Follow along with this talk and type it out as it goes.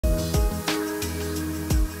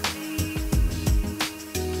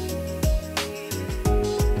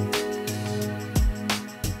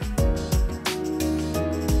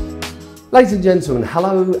Ladies and gentlemen,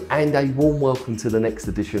 hello and a warm welcome to the next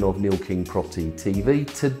edition of Neil King Property TV.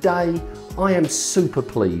 Today I am super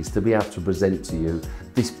pleased to be able to present to you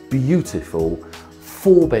this beautiful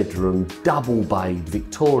 4-bedroom, double-bayed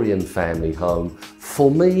Victorian family home. For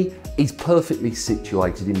me, it's perfectly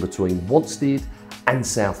situated in between Wanstead and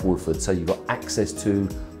South Woodford, so you've got access to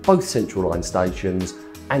both Central Line stations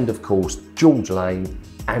and of course George Lane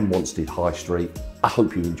and Wanstead High Street. I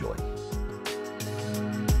hope you enjoy.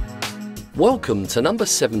 Welcome to number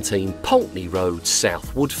 17 Pulteney Road,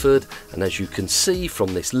 South Woodford, and as you can see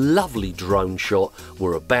from this lovely drone shot,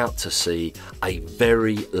 we're about to see a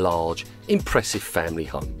very large, impressive family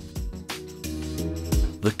home.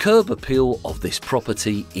 The curb appeal of this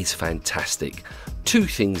property is fantastic. Two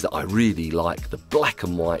things that I really like: the black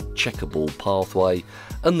and white checkerboard pathway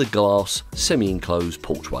and the glass semi-enclosed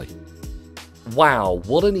porchway. Wow,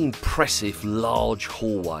 what an impressive large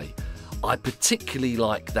hallway. I particularly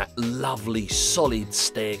like that lovely solid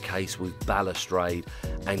staircase with balustrade,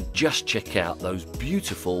 and just check out those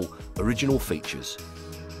beautiful original features.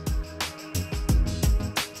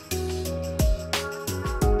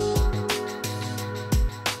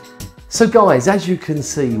 So guys, as you can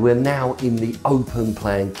see, we're now in the open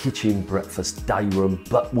plan kitchen breakfast day room,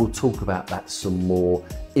 but we'll talk about that some more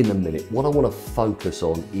in a minute. What I want to focus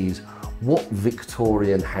on is what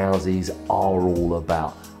Victorian houses are all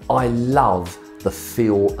about. I love the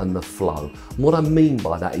feel and the flow. What I mean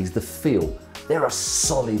by that is the feel. They're a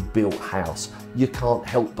solid built house. You can't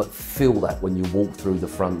help but feel that when you walk through the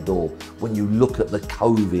front door. When you look at the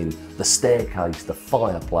coving, the staircase, the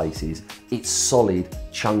fireplaces, it's solid,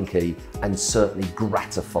 chunky, and certainly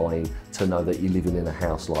gratifying to know that you're living in a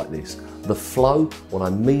house like this. The flow, what I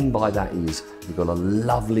mean by that is you've got a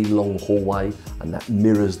lovely long hallway and that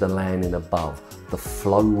mirrors the landing above. The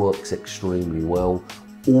flow works extremely well.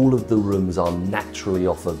 All of the rooms are naturally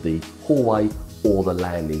off of the hallway or the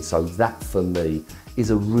landing, so that for me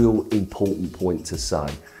is a real important point to say.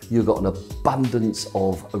 You've got an abundance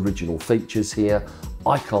of original features here.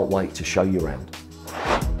 I can't wait to show you around.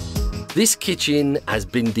 This kitchen has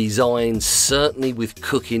been designed certainly with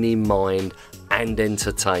cooking in mind and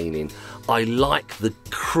entertaining. I like the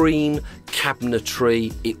cream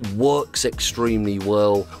cabinetry. It works extremely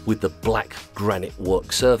well with the black granite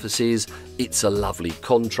work surfaces. It's a lovely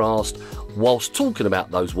contrast. Whilst talking about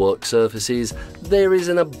those work surfaces, there is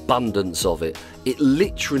an abundance of it. It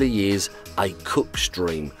literally is a cook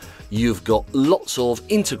stream. You've got lots of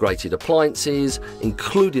integrated appliances,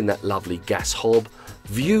 including that lovely gas hob,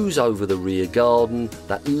 views over the rear garden,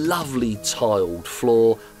 that lovely tiled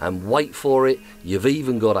floor, and wait for it, you've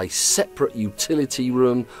even got a separate utility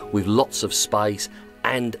room with lots of space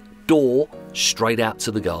and door straight out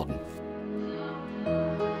to the garden.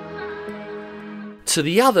 To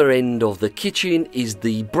the other end of the kitchen is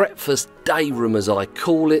the breakfast day room, as I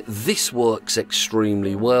call it. This works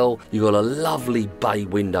extremely well. You've got a lovely bay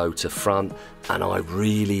window to front, and I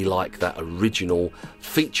really like that original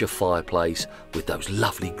feature fireplace with those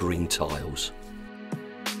lovely green tiles.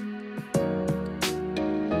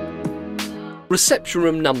 Reception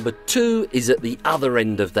room number 2 is at the other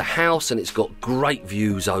end of the house, and it's got great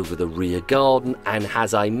views over the rear garden and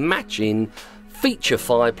has a matching feature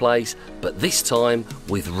fireplace, but this time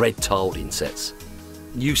with red tiled insets.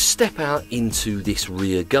 You step out into this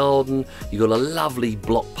rear garden, you've got a lovely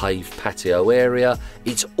block paved patio area.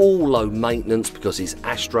 It's all low maintenance because it's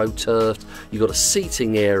astroturfed. You've got a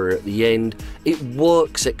seating area at the end. It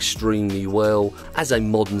works extremely well as a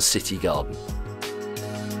modern city garden.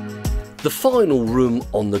 The final room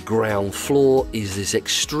on the ground floor is this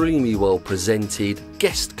extremely well presented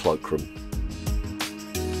guest cloakroom.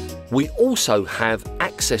 We also have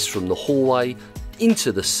access from the hallway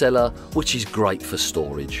into the cellar, which is great for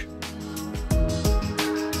storage.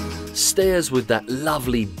 Stairs with that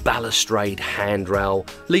lovely balustrade handrail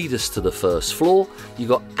lead us to the first floor. You've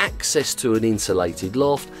got access to an insulated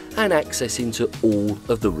loft and access into all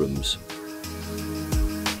of the rooms.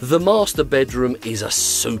 The master bedroom is a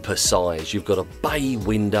super size. You've got a bay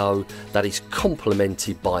window that is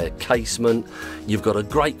complemented by a casement. You've got a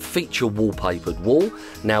great feature wallpapered wall.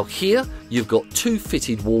 Now here you've got 2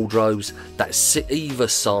 fitted wardrobes that sit either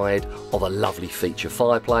side of a lovely feature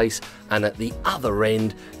fireplace, and at the other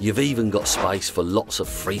end you've even got space for lots of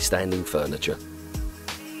freestanding furniture.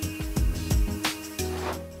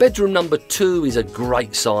 Bedroom number 2 is a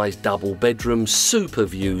great sized double bedroom, super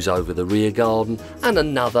views over the rear garden and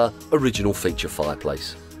another original feature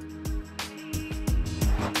fireplace.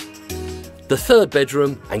 The third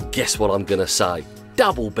bedroom, and guess what I'm going to say,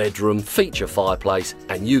 double bedroom, feature fireplace,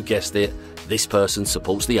 and you guessed it, this person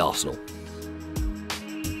supports the Arsenal.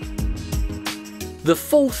 The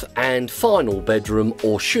fourth and final bedroom,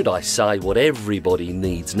 or should I say what everybody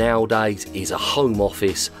needs nowadays, is a home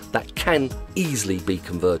office that can easily be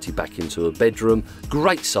converted back into a bedroom.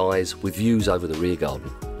 Great size with views over the rear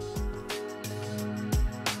garden.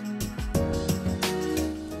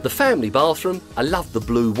 The family bathroom, I love the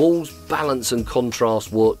blue walls, balance and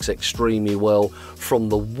contrast works extremely well from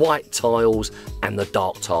the white tiles and the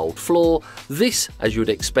dark tiled floor. This, as you would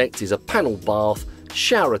expect, is a panelled bath,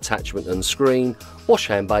 shower attachment and screen, wash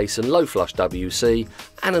hand basin, low flush WC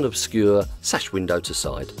and an obscure sash window to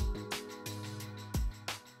side.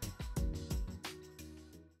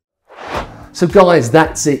 So guys,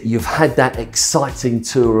 that's it. You've had that exciting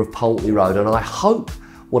tour of Pulteney Road, and I hope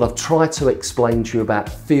what I've tried to explain to you about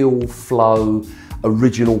feel, flow,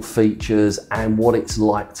 original features and what it's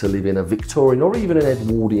like to live in a Victorian or even an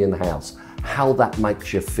Edwardian house, how that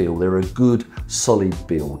makes you feel. They're a good solid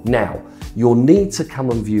build. Now, you'll need to come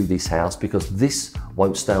and view this house because this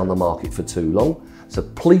won't stay on the market for too long. So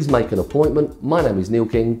please make an appointment. My name is Neil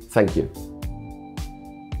King. Thank you.